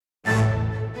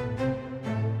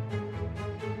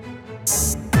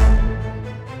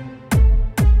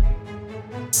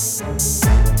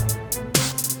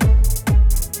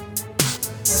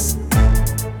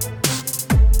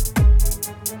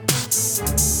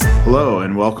Hello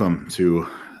and welcome to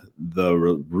the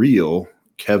Real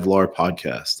Kevlar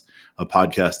podcast, a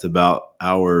podcast about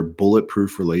our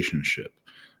bulletproof relationship.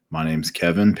 My name's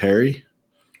Kevin Perry.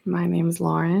 My name's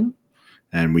Lauren.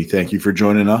 And we thank you for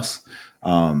joining us.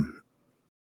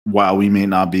 While we may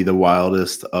not be the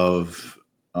wildest of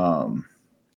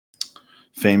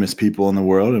famous people in the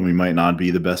world, and we might not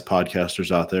be the best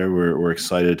podcasters out there, we're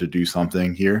excited to do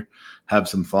something here, have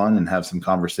some fun and have some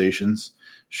conversations,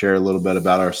 share a little bit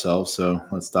about ourselves. So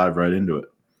let's dive right into it.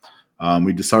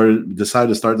 We decided to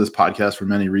start this podcast for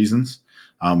many reasons.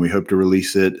 We hope to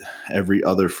release it every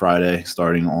other Friday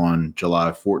starting on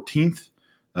July 14th.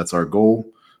 That's our goal,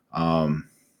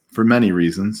 for many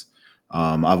reasons.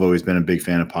 I've always been a big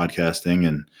fan of podcasting,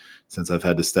 and since I've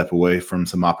had to step away from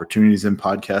some opportunities in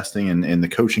podcasting and in the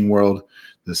coaching world,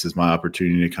 this is my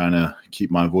opportunity to kind of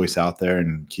keep my voice out there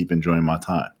and keep enjoying my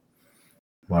time.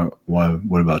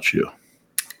 What about you?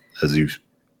 As you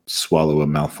swallow a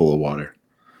mouthful of water.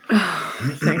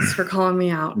 Thanks for calling me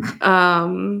out.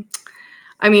 I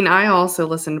also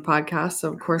listen to podcasts,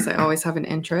 so of course I always have an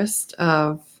interest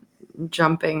of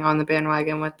jumping on the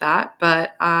bandwagon with that,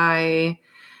 but I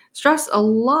stress a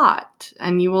lot,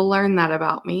 and you will learn that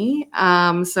about me.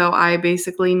 So I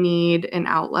basically need an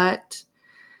outlet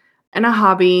and a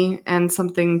hobby and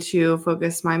something to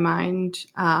focus my mind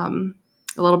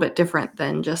a little bit different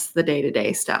than just the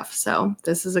day-to-day stuff. So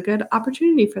this is a good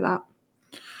opportunity for that.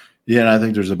 Yeah, and I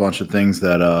think there's a bunch of things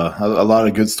that a lot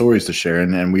of good stories to share,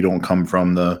 and we don't come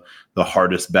from the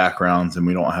hardest backgrounds, and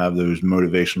we don't have those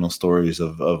motivational stories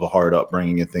of a hard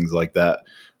upbringing and things like that.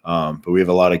 But we have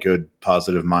a lot of good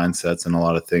positive mindsets and a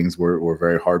lot of things. We're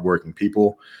very hardworking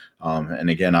people. And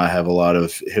again, I have a lot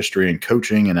of history in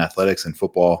coaching and athletics and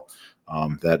football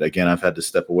that, again, I've had to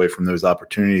step away from those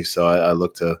opportunities. So I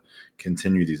look to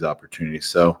continue these opportunities.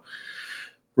 So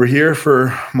we're here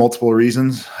for multiple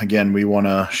reasons. Again, we want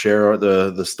to share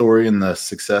the story and the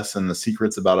success and the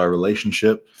secrets about our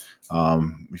relationship.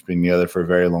 We've been together for a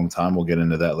very long time. We'll get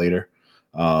into that later.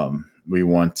 We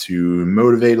want to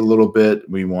motivate a little bit.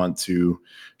 We want to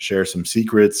share some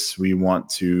secrets. We want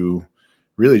to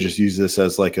really just use this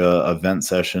as like a vent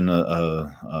session,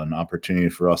 an opportunity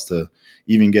for us to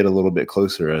even get a little bit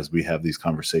closer as we have these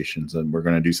conversations. And we're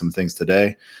going to do some things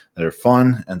today that are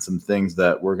fun and some things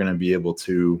that we're going to be able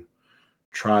to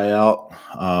try out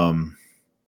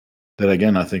that,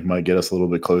 again, I think might get us a little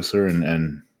bit closer,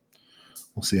 and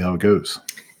we'll see how it goes.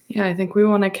 Yeah, I think we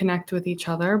want to connect with each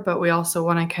other, but we also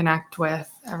want to connect with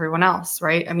everyone else,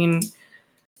 right? I mean,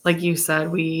 like you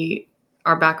said,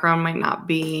 our background might not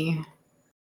be,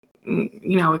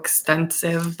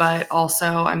 extensive, but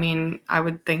also, I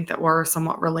would think that we're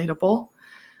somewhat relatable,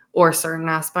 or certain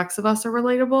aspects of us are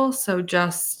relatable. So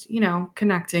just,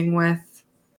 connecting with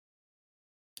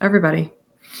everybody.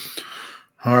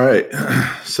 All right.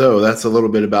 So that's a little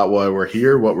bit about why we're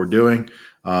here, what we're doing.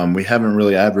 We haven't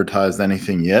really advertised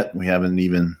anything yet. I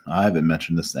haven't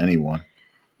mentioned this to anyone.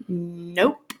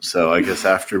 Nope. So I guess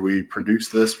after we produce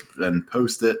this and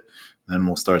post it, then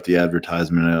we'll start the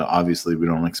advertisement. Obviously, we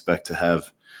don't expect to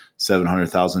have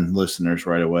 700,000 listeners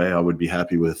right away. I would be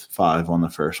happy with 5 on the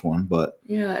first one, but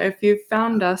yeah, if you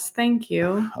found us, thank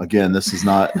you. Again, this is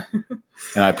not,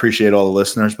 and I appreciate all the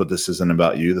listeners, but this isn't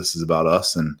about you. This is about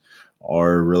us and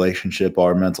our relationship,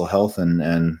 our mental health,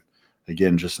 and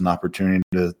again, just an opportunity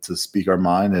to speak our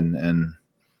mind and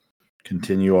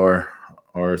continue our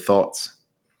thoughts.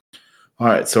 All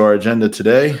right, so our agenda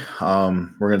today,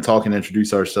 we're going to talk and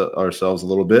introduce ourselves a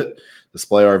little bit,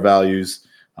 display our values.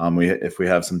 If we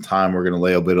have some time, we're going to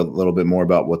lay a little bit more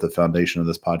about what the foundation of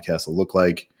this podcast will look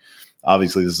like.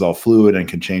 Obviously, this is all fluid and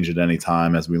can change at any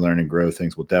time. As we learn and grow,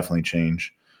 things will definitely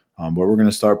change. But we're going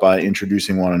to start by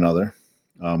introducing one another.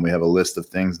 We have a list of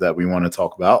things that we want to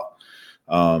talk about.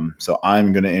 So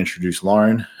I'm going to introduce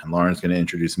Lauren, and Lauren's going to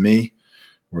introduce me.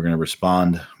 We're going to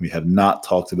respond. We have not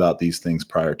talked about these things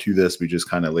prior to this. We just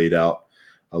kind of laid out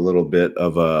a little bit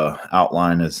of a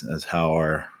outline as how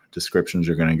our descriptions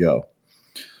are going to go,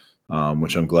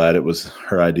 which I'm glad it was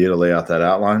her idea to lay out that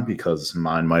outline, because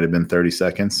mine might have been 30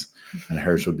 seconds and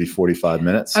hers would be 45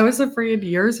 minutes. I was afraid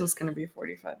yours was going to be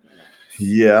 45 minutes.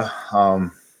 Yeah.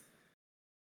 Well,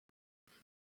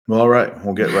 all right.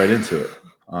 We'll get right into it.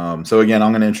 So again,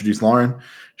 I'm going to introduce Lauren.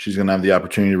 She's going to have the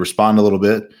opportunity to respond a little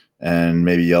bit and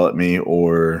maybe yell at me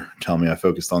or tell me I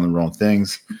focused on the wrong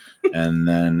things. And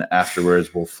then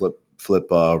afterwards, we'll flip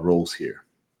roles here.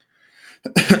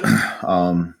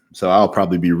 So I'll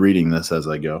probably be reading this as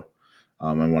I go.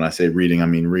 And when I say reading, I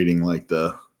mean reading like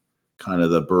the kind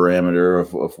of the parameter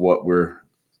of what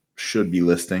should be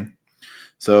listing.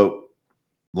 So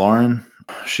Lauren,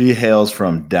 she hails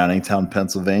from Downingtown,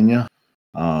 Pennsylvania.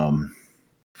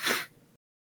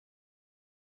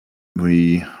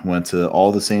 We went to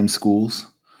all the same schools,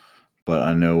 but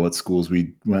I know what schools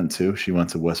we went to. She went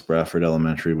to West Bradford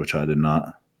Elementary, which I did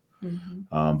not.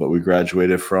 But we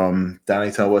graduated from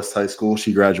Downingtown West High School.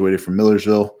 She graduated from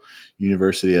Millersville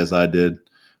University, as I did.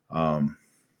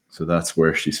 So that's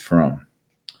where she's from.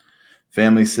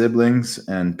 Family, siblings,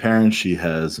 and parents. She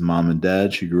has mom and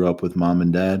dad. She grew up with mom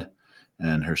and dad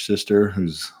and her sister,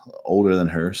 who's older than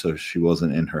her, so she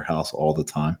wasn't in her house all the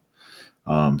time.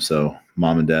 So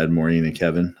mom and dad, Maureen and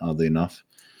Kevin, oddly enough.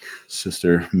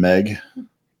 Sister, Meg.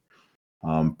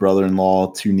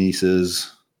 Brother-in-law, 2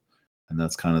 nieces. And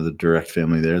that's kind of the direct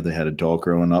family there. They had a dog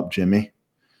growing up, Jimmy.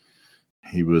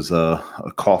 He was a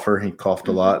cougher. He coughed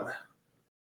a lot.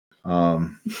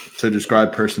 To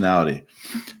describe personality.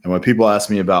 And when people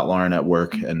ask me about Lauren at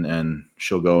work, and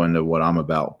she'll go into what I'm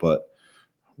about, but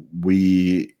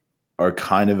we are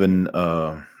kind of an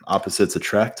opposites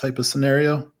attract type of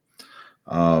scenario.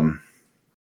 When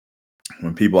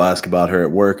people ask about her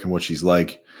at work and what she's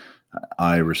like,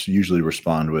 I usually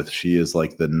respond with, she is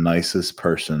like the nicest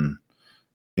person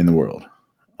in the world.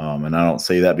 And I don't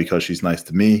say that because she's nice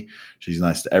to me. She's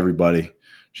nice to everybody.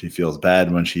 She feels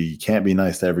bad when she can't be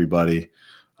nice to everybody.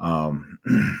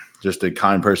 Just a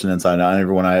kind person inside out.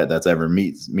 Everyone that's ever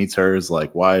meets her is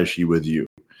like, why is she with you?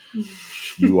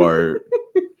 You are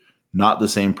not the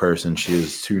same person. She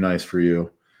is too nice for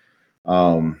you.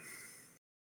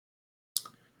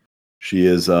 She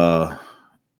is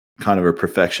kind of a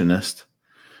perfectionist.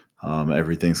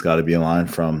 Everything's got to be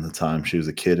aligned from the time she was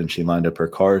a kid and she lined up her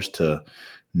cars to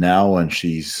now, and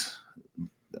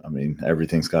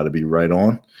everything's got to be right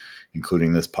on,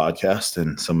 including this podcast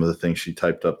and some of the things she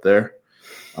typed up there.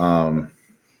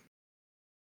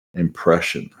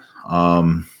 Impression.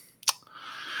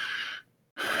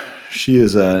 She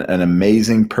is an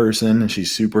amazing person, and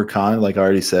she's super kind, like I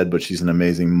already said, but she's an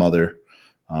amazing mother.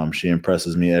 She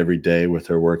impresses me every day with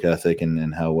her work ethic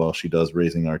and how well she does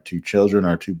raising our 2 children,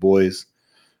 our 2 boys,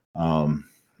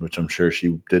 which I'm sure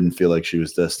she didn't feel like she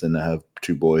was destined to have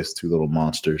 2 boys, 2 little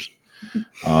monsters.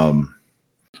 I'm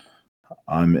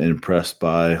impressed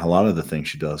by a lot of the things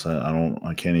she does. I'm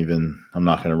not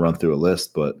going to run through a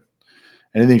list, but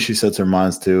anything she sets her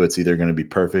minds to, it's either going to be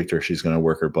perfect or she's going to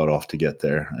work her butt off to get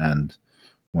there. And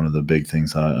one of the big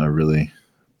things I really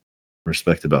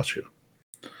respect about you.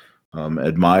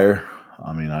 Admire.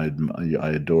 I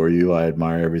adore you. I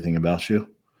admire everything about you.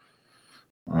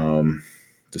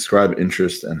 Describe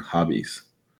interests and hobbies.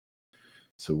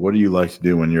 So what do you like to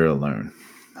do when you're alone?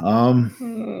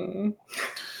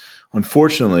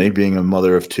 Unfortunately, being a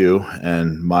mother of 2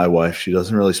 and my wife, she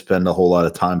doesn't really spend a whole lot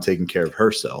of time taking care of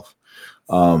herself.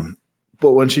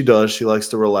 But when she does, she likes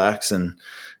to relax and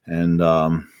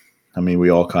we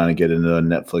all kind of get into a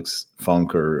Netflix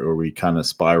funk or we kind of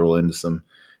spiral into some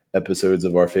episodes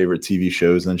of our favorite TV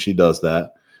shows, and she does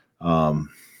that.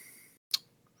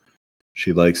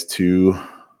 She likes to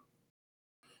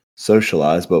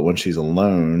socialize, but when she's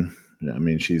alone,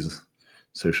 she's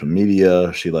social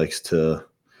media. She likes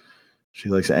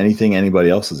anything anybody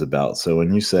else is about. So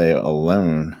when you say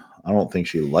alone, I don't think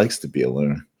she likes to be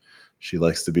alone. She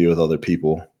likes to be with other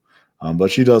people. But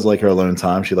she does like her alone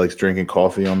time. She likes drinking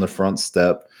coffee on the front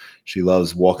step. She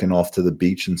loves walking off to the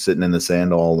beach and sitting in the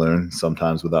sand all alone,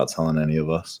 sometimes without telling any of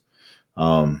us.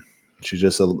 She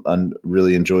just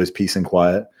really enjoys peace and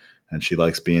quiet, and she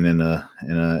likes being in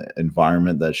a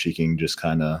environment that she can just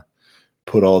kind of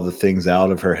put all the things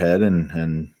out of her head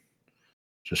and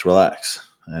just relax.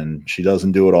 And she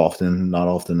doesn't do it often, not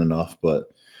often enough,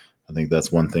 but I think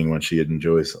that's one thing when she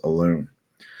enjoys alone.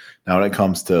 Now, when it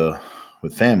comes to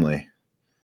with family,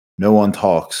 no one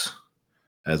talks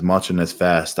as much and as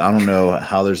fast. I don't know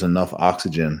how there's enough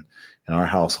oxygen in our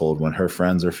household when her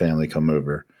friends or family come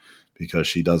over because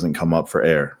she doesn't come up for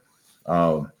air.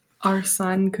 Our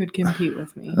son could compete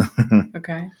with me.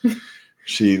 Okay.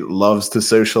 She loves to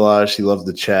socialize. She loves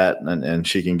to chat, and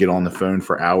she can get on the phone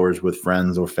for hours with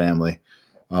friends or family.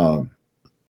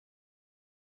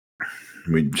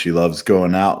 She loves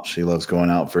going out. She loves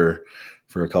going out for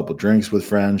a couple drinks with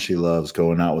friends. She loves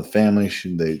going out with family.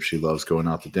 She loves going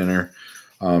out to dinner.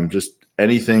 Just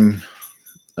anything.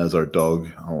 As our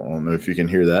dog, I don't know if you can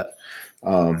hear that.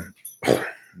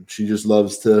 She just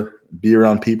loves to be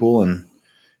around people and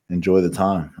enjoy the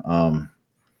time.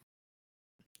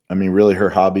 Really, her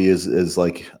hobby is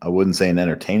like, I wouldn't say an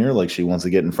entertainer. Like, she wants to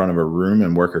get in front of a room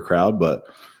and work a crowd, but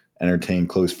entertain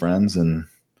close friends and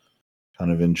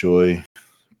kind of enjoy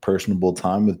personable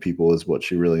time with people is what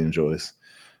she really enjoys.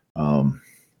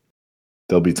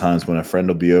 There'll be times when a friend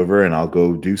will be over and I'll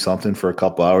go do something for a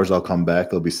couple hours. I'll come back.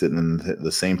 They'll be sitting in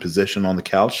the same position on the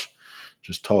couch,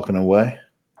 just talking away.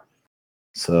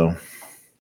 So,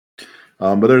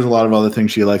 but there's a lot of other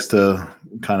things she likes to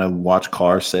kind of watch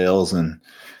car sales and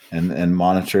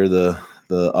monitor the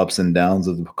ups and downs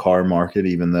of the car market.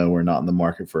 Even though we're not in the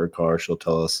market for a car, she'll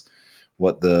tell us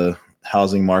what the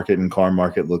housing market and car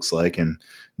market looks like and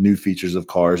new features of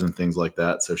cars and things like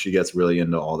that. So she gets really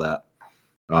into all that.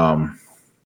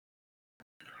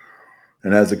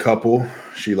 And as a couple,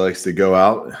 she likes to go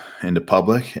out into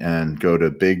public and go to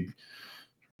big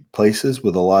places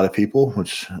with a lot of people,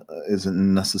 which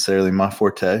isn't necessarily my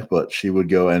forte, but she would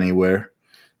go anywhere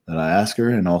that I ask her,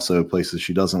 and also places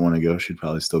she doesn't want to go, she'd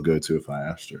probably still go to if I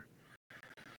asked her.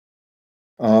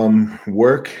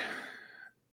 Work.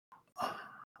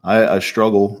 I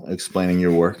struggle explaining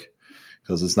your work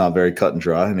because it's not very cut and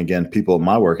dry. And again, people at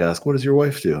my work ask, what does your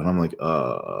wife do? And I'm like,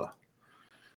 I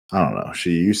don't know.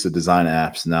 She used to design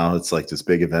apps. Now it's like this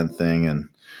big event thing. And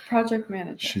project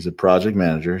manager. She's a project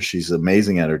manager. She's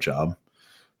amazing at her job.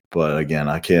 But again,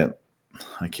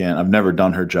 I've never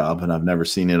done her job, and I've never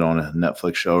seen it on a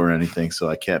Netflix show or anything. So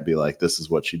I can't be like, this is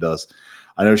what she does.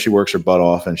 I know she works her butt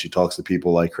off and she talks to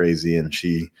people like crazy, and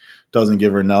she doesn't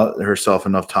give herself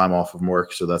enough time off from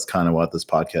work. So that's kind of what this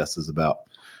podcast is about.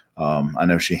 I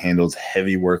know she handles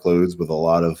heavy workloads with a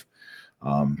lot of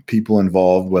people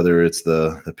involved, whether it's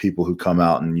the people who come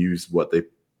out and use what they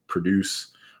produce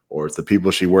or it's the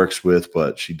people she works with,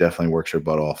 but she definitely works her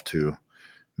butt off to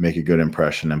make a good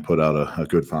impression and put out a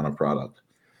good final product.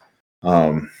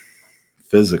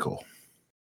 Physical.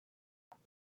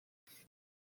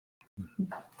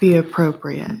 Be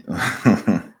appropriate.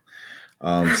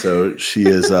 So she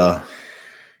is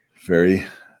very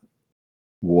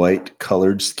white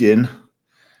colored skin.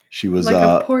 She was like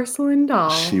a porcelain doll.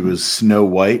 She was Snow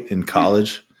White in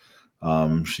college.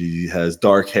 She has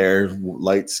dark hair,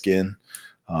 light skin.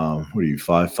 What are you,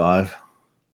 5'5"?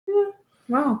 Yeah.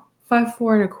 Wow.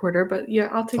 5'4.25", but yeah,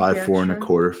 I'll take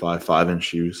 5'4.25", 5'5" in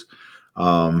shoes.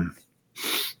 I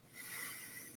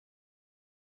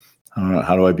don't know.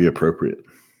 How do I be appropriate?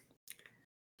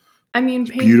 I mean,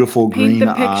 beautiful green paint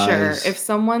the picture. eyes. If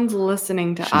someone's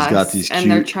listening to us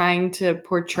and they're trying to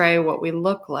portray what we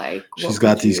look like, she's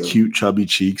got these cute chubby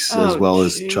cheeks as well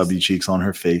as chubby cheeks on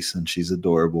her face, and she's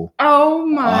adorable. Oh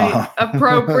my,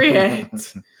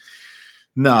 appropriate.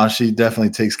 No, she definitely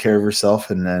takes care of herself,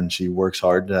 and then she works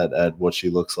hard at what she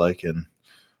looks like. And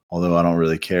although I don't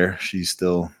really care, she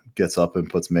still gets up and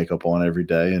puts makeup on every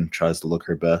day and tries to look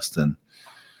her best. And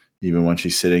even when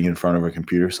she's sitting in front of her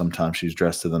computer, sometimes she's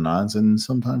dressed to the nines and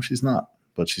sometimes she's not,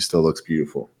 but she still looks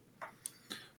beautiful.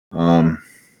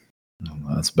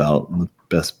 That's about the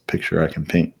best picture I can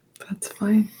paint. That's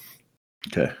fine.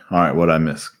 Okay. All right. What'd I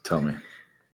miss? Tell me.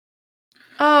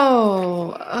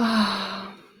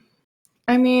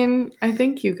 I mean, I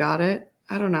think you got it.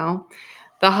 I don't know.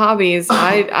 The hobbies,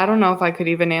 I don't know if I could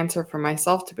even answer for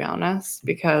myself, to be honest,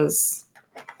 because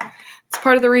it's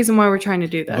part of the reason why we're trying to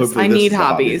do this. Hopefully I this need is a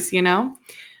hobbies, hobby. you know?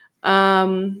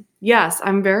 Yes,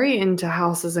 I'm very into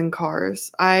houses and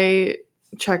cars. I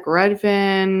check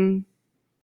Redfin.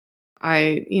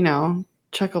 I,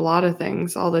 check a lot of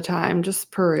things all the time.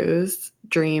 Just peruse,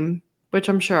 dream, which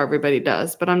I'm sure everybody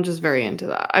does, but I'm just very into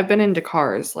that. I've been into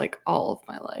cars like all of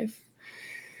my life.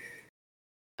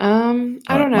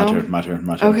 I don't know. My turn.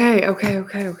 Okay.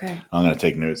 I'm going to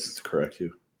take notes to correct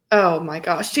you. Oh my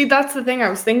gosh. See, that's the thing.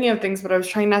 I was thinking of things, but I was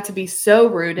trying not to be so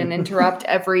rude and interrupt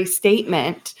every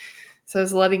statement. So I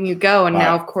was letting you go. And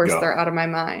now, of course, they're out of my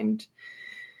mind.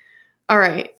 All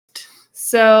right.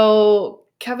 So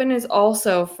Kevin is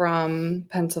also from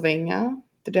Pennsylvania,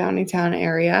 the Downingtown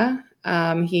area.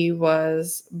 He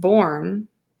was born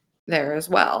there as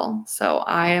well. So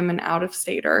I am an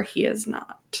out-of-stater. He is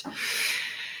not.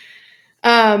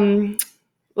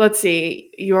 Let's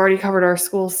see. You already covered our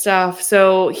school stuff.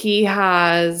 So he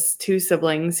has 2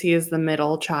 siblings. He is the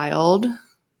middle child.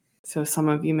 So some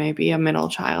of you may be a middle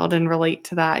child and relate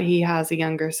to that. He has a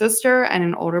younger sister and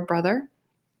an older brother.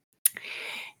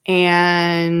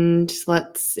 And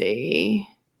let's see.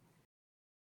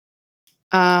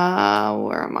 Where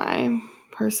am I?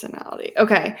 Personality.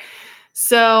 Okay.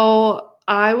 So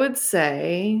I would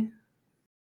say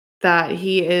that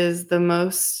he is the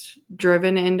most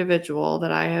driven individual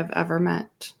that I have ever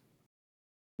met.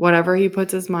 Whatever he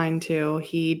puts his mind to,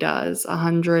 he does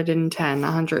 110,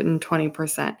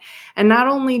 120%. And not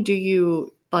only do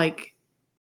you put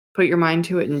your mind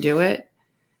to it and do it,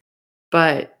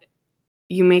 but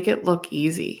you make it look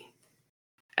easy.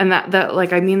 And that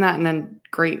I mean that in a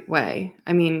great way.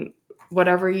 I mean,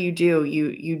 whatever you do,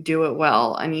 you do it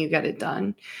well and you get it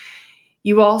done.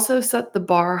 You also set the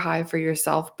bar high for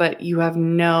yourself, but you have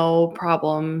no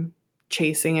problem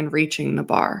chasing and reaching the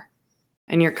bar.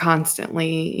 and you're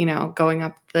constantly, going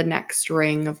up the next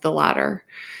ring of the ladder.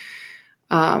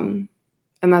 And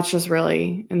that's just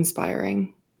really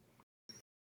inspiring.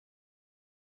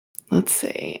 Let's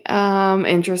see.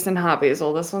 Interest in hobbies.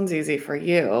 Well, this one's easy for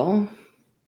you.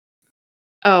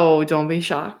 Oh, don't be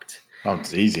shocked. Oh,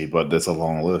 it's easy, but that's a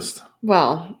long list.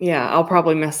 Well, yeah, I'll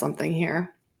probably miss something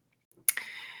here.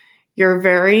 You're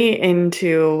very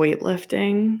into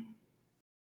weightlifting.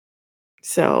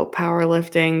 So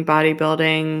powerlifting,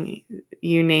 bodybuilding,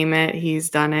 you name it, he's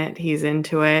done it. He's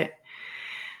into it.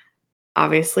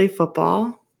 Obviously,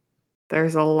 football.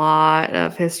 There's a lot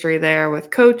of history there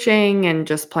with coaching and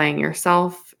just playing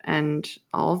yourself and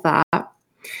all of that.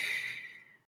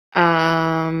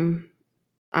 I'm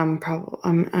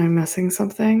missing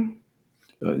something.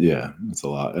 Yeah, it's a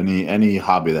lot. Any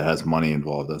hobby that has money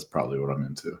involved, that's probably what I'm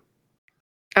into.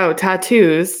 Oh,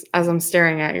 tattoos, as I'm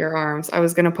staring at your arms. I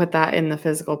was going to put that in the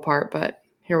physical part, but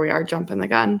here we are jumping the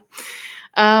gun.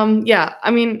 Yeah,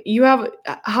 I mean, you have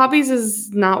hobbies is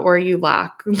not where you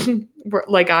lack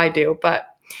like I do, but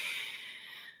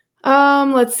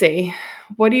let's see.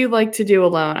 What do you like to do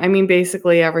alone? I mean,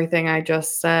 basically everything I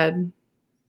just said,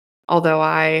 although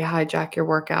I hijack your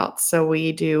workouts. So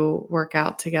we do work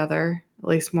out together, at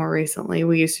least more recently.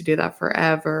 We used to do that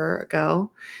forever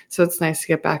ago. So it's nice to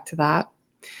get back to that.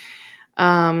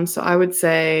 So I would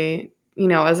say,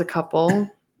 as a couple,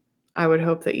 I would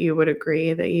hope that you would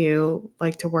agree that you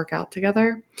like to work out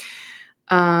together.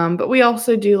 But we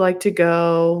also do like to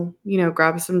go,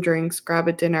 grab some drinks, grab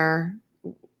a dinner.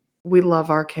 We love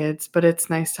our kids, but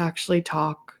it's nice to actually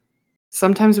talk.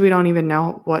 Sometimes we don't even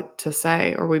know what to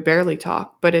say or we barely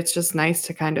talk, but it's just nice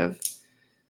to kind of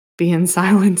be in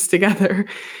silence together.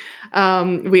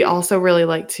 We also really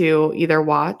like to either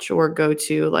watch or go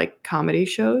to like comedy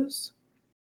shows.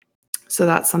 So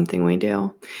that's something we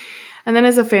do. And then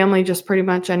as a family, just pretty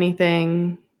much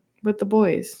anything with the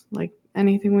boys, like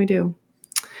anything we do.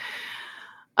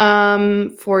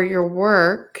 For your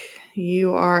work,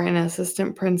 you are an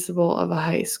assistant principal of a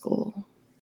high school.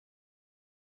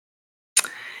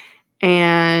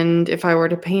 And if I were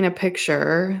to paint a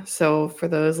picture, so for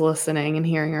those listening and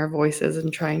hearing our voices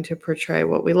and trying to portray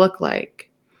what we look like,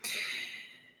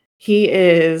 he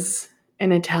is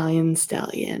an Italian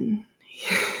stallion.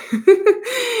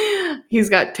 He's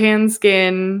got tan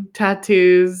skin,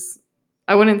 tattoos.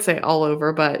 I wouldn't say all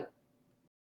over, but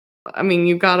I mean,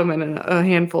 you've got him in a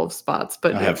handful of spots.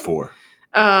 But I have 4.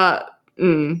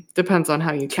 Depends on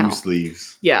how you count. 2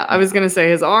 sleeves. Yeah, I was gonna say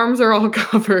his arms are all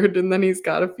covered, and then he's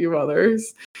got a few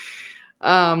others.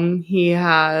 He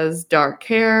has dark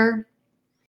hair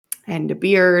and a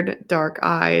beard, dark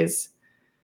eyes,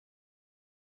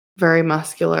 very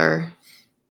muscular,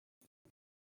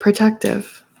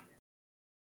 protective.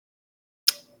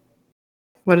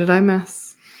 What did I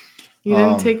miss? You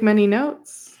didn't take many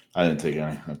notes. I didn't take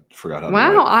any. I forgot how to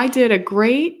Wow, write. I did a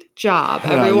great job.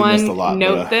 Yeah, you missed a Everyone lot,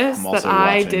 note this, I'm that also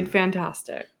I watching. did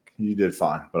fantastic. You did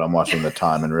fine, but I'm watching the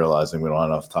time and realizing we don't have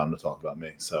enough time to talk about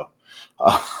me. So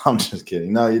I'm just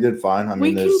kidding. No, you did fine. I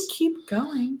mean, we can keep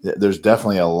going. There's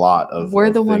definitely a lot of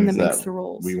We're the one that things makes the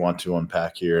rules. We want to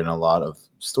unpack here, and a lot of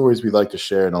stories we'd like to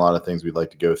share, and a lot of things we'd like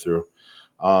to go through.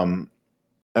 And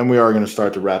we are going to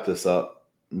start to wrap this up.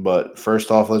 But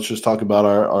first off, let's just talk about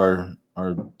our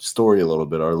story a little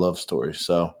bit, our love story.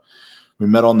 So we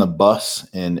met on the bus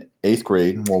in 8th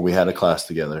grade while we had a class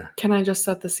together. Can I just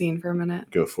set the scene for a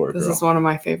minute? Go for it, This girl. is one of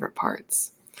my favorite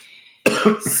parts.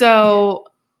 So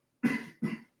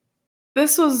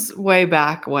this was way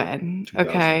back when,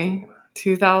 okay?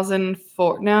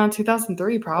 2004, no,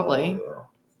 2003 probably.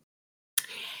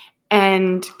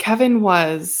 And Kevin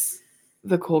was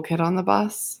the cool kid on the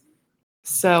bus.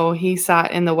 So he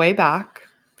sat in the way back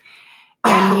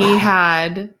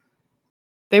and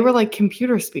they were like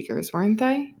computer speakers, weren't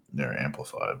they? They're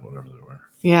amplified, whatever they were.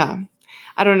 Yeah.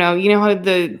 I don't know. You know how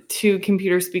the 2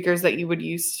 computer speakers that you would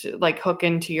use to like hook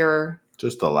into your...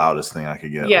 Just the loudest thing I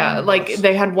could get. Yeah, like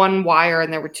they had one wire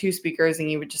and there were 2 speakers and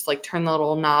you would just like turn the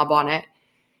little knob on it.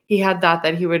 He had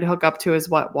that he would hook up to his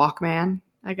Walkman,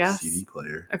 I guess. CD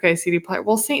player. Okay, CD player.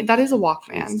 Well, see, that is a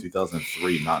Walkman. It's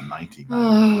 2003, not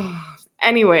 1990.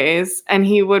 Anyways, and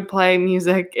he would play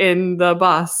music in the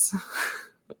bus.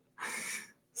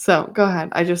 So go ahead.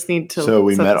 I just need to. So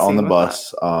we met on the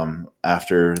bus.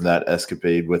 After that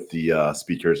escapade with the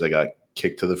speakers, I got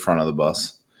kicked to the front of the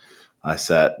bus. I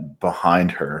sat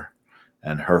behind her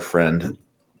and her friend.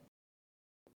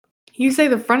 You say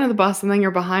the front of the bus and then you're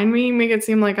behind me? You make it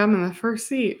seem like I'm in the first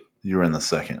seat. You were in the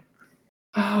second.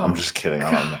 Oh, I'm just kidding.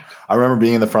 I don't know. I remember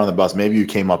being in the front of the bus. Maybe you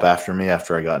came up after me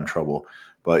after I got in trouble.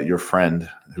 But your friend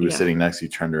who was sitting next to you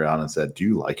turned around and said, "Do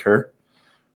you like her?"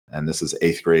 And this is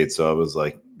 8th grade. So I was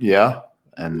like, yeah.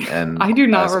 And I do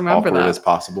not as remember awkward that. as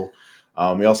possible.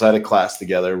 We also had a class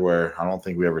together where I don't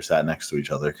think we ever sat next to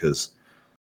each other because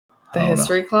The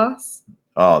history class?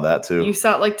 Oh, that too. You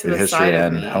sat like to We had the history side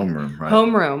of and me. homeroom, right?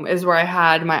 Homeroom is where I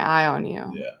had my eye on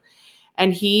you. Yeah.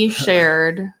 And he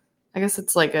shared, I guess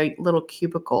it's like a little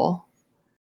cubicle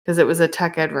because it was a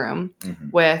tech ed room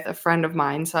with a friend of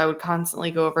mine. So I would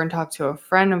constantly go over and talk to a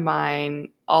friend of mine,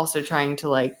 also trying to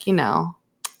like, you know,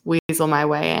 weasel my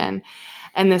way in.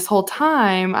 And this whole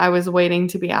time I was waiting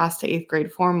to be asked to 8th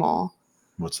grade formal.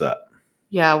 What's that?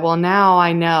 Yeah, well, now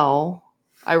I know.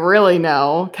 I really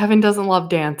know. Kevin doesn't love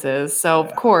dances. So,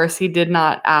 of course, he did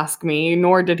not ask me,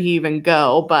 nor did he even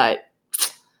go. But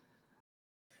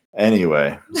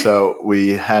anyway, so we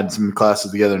had some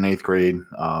classes together in 8th grade.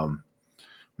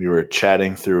 We were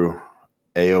chatting through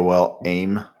AOL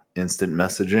AIM instant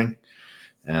messaging,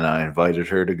 and I invited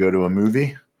her to go to a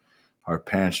movie. Our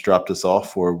parents dropped us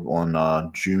off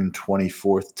on June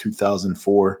 24th,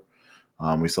 2004.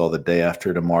 We saw The Day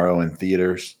After Tomorrow in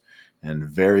theaters, and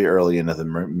very early into the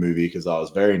movie, because I was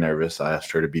very nervous, I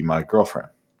asked her to be my girlfriend.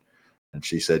 And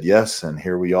she said yes, and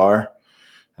here we are.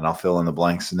 And I'll fill in the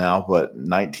blanks now, but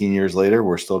 19 years later,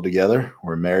 we're still together.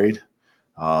 We're married.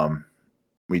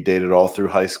 We dated all through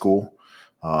high school.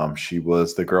 She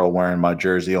was the girl wearing my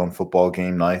jersey on football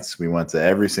game nights. We went to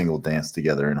every single dance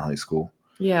together in high school.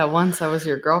 Yeah, once I was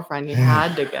your girlfriend, you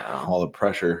had to go. All the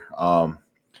pressure.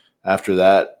 After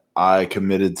that, I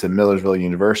committed to Millersville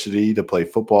University to play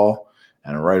football.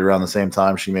 And right around the same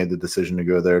time, she made the decision to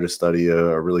go there to study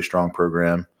a really strong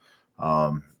program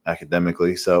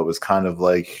academically. So it was kind of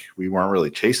like we weren't really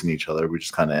chasing each other. We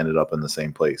just kind of ended up in the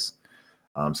same place.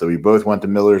 So we both went to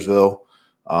Millersville.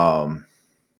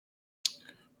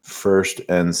 First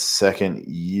and second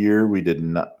year, we did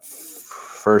not.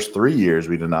 First 3 years,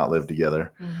 we did not live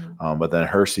together. But then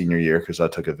her senior year, because I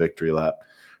took a victory lap,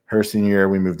 her senior year,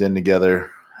 we moved in together,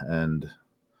 and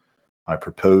I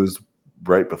proposed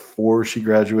right before she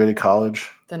graduated college.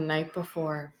 The night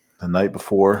before.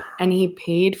 And he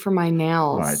paid for my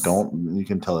nails. All right, you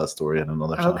can tell that story at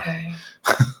another time. Okay.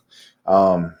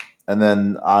 And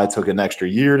then I took an extra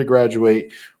year to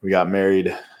graduate. We got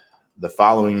married the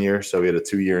following year, so we had a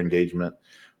 2-year engagement.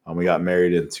 We got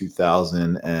married in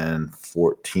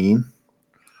 2014,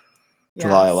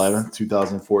 July 11th,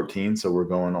 2014. So we're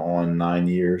going on 9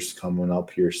 years coming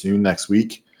up here soon next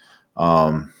week.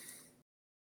 So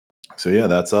yeah,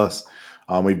 that's us.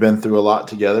 We've been through a lot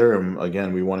together, and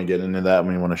again, we want to get into that, and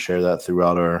we want to share that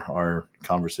throughout our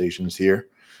conversations here.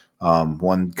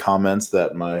 One comments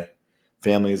that my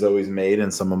family has always made,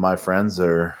 and some of my friends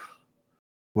are,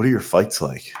 "What are your fights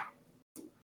like?"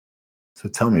 So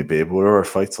tell me, babe, what are our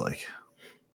fights like?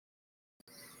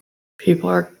 People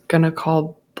are gonna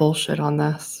call bullshit on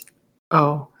this.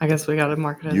 Oh, I guess we gotta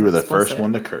mark it as You were the explicit. first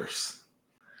one to curse.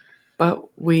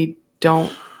 But we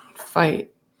don't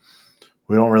fight.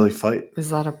 We don't really fight.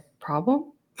 Is that a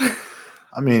problem?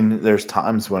 I mean, there's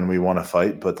times when we want to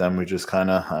fight, but then we just kind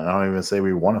of, I don't even say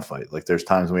we want to fight. Like there's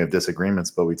times when we have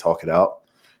disagreements, but we talk it out.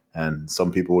 And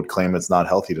some people would claim it's not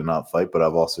healthy to not fight, but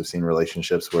I've also seen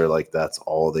relationships where like that's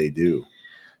all they do.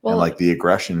 Well, and like the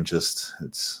aggression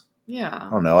it's, yeah. I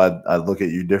don't know. I look at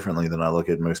you differently than I look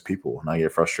at most people. And I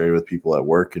get frustrated with people at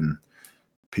work and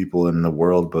people in the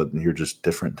world, but you're just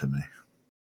different to me.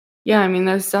 Yeah, I mean,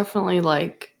 there's definitely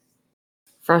like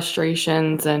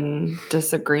frustrations and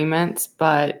disagreements,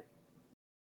 but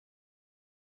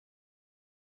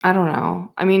I don't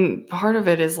know. I mean, part of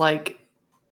it is like,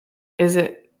 is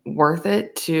it worth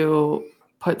it to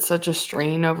put such a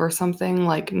strain over something?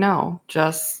 Like, no,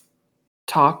 just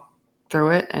talk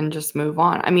through it and just move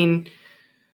on. I mean,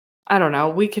 I don't know.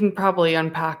 We can probably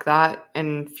unpack that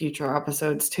in future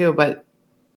episodes too, but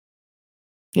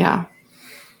yeah.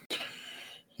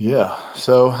 Yeah.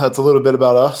 So that's a little bit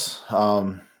about us.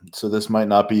 So this might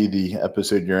not be the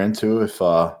episode you're into. If,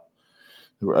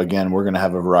 again, we're going to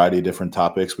have a variety of different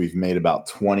topics. We've made about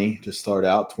 20 to start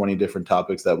out, 20 different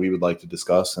topics that we would like to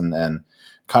discuss, and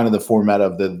kind of the format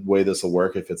of the way this will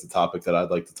work. If it's a topic that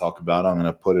I'd like to talk about, I'm going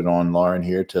to put it on Lauren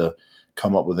here to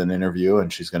come up with an interview,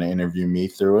 and she's going to interview me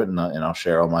through it, and I'll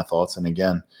share all my thoughts. And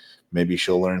again, maybe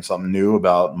she'll learn something new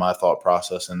about my thought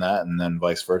process in that, and then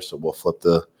vice versa. We'll flip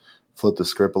the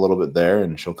script a little bit there,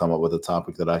 and she'll come up with a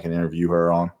topic that I can interview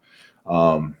her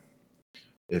on.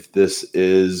 If this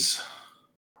is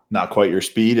not quite your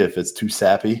speed, if it's too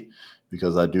sappy,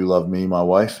 because I do love me, my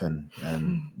wife, and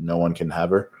no one can have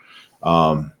her.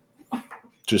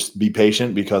 Just be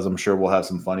patient, because I'm sure we'll have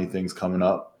some funny things coming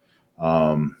up.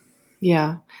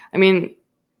 Yeah. I mean,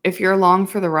 if you're along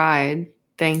for the ride,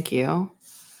 thank you.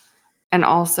 And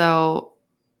also,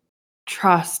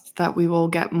 trust that we will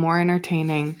get more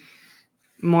entertaining,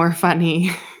 more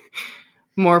funny,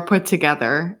 more put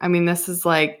together. I mean, this is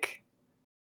like,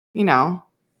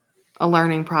 a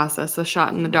learning process, a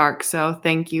shot in the dark. So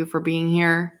thank you for being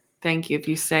here. Thank you if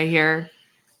you stay here.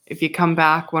 If you come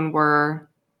back when we're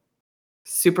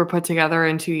super put together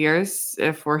in 2 years,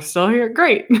 if we're still here,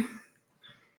 great.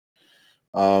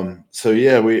 So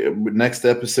yeah, we next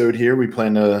episode here, we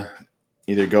plan to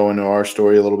either go into our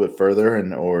story a little bit further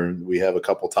or we have a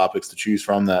couple topics to choose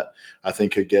from that I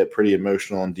think could get pretty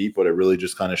emotional and deep, but it really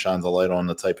just kind of shines a light on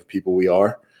the type of people we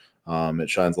are. It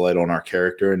shines a light on our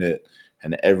character,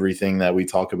 and everything that we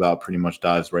talk about pretty much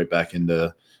dives right back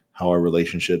into how our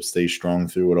relationship stays strong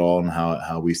through it all and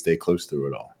how we stay close through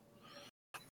it all.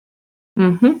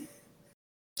 Mm-hmm.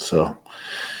 So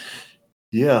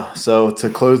yeah, so to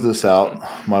close this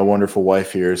out, my wonderful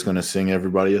wife here is going to sing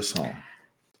everybody a song.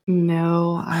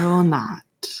 No, I will not.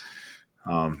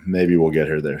 Maybe we'll get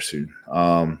her there soon.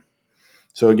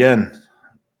 So again,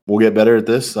 we'll get better at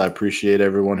this. I appreciate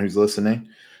everyone who's listening.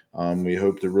 We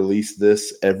hope to release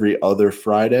this every other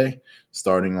Friday,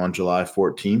 starting on July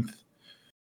 14th.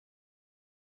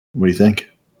 What do you think?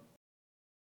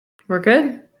 We're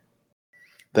good.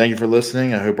 Thank you for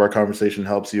listening. I hope our conversation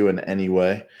helps you in any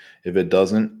way. If it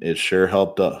doesn't, it sure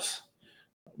helped us.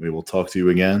 We will talk to you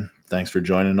again. Thanks for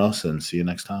joining us, and see you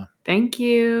next time. Thank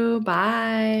you.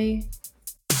 Bye.